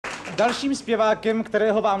Dalším zpěvákem,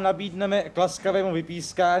 kterého vám nabídneme k laskavému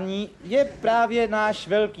vypískání, je právě náš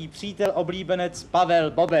velký přítel, oblíbenec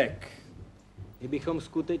Pavel Bobek. My bychom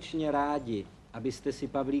skutečně rádi, abyste si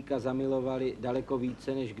Pavlíka zamilovali daleko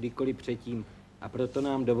více než kdykoliv předtím. A proto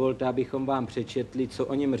nám dovolte, abychom vám přečetli, co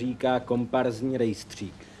o něm říká komparzní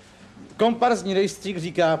rejstřík. Komparzní rejstřík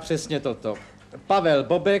říká přesně toto. Pavel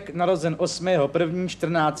Bobek, narozen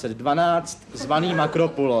 8.1.1412, zvaný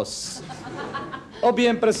Makropulos.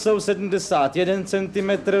 Objem prsou 71 cm,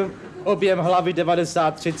 objem hlavy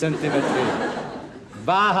 93 cm.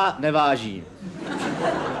 Váha neváží.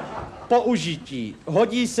 Použití.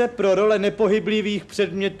 Hodí se pro role nepohyblivých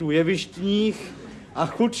předmětů jevištních a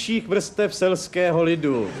chudších vrstev selského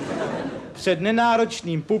lidu. Před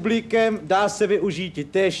nenáročným publikem dá se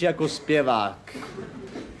využít též jako zpěvák.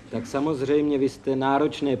 Tak samozřejmě vy jste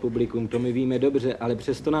náročné publikum, to my víme dobře, ale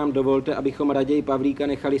přesto nám dovolte, abychom raději Pavlíka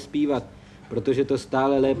nechali zpívat, protože to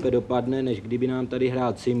stále lépe dopadne, než kdyby nám tady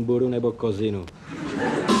hrál cimburu nebo kozinu.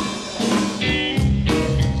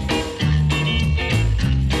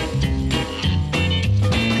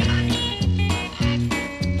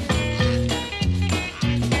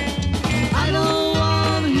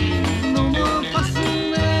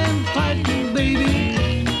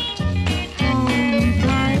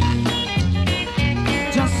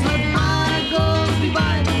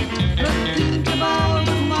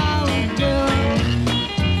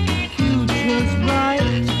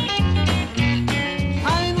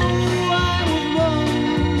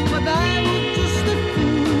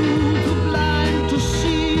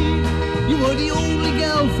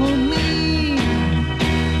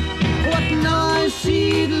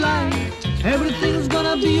 Everything's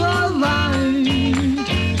gonna be alright.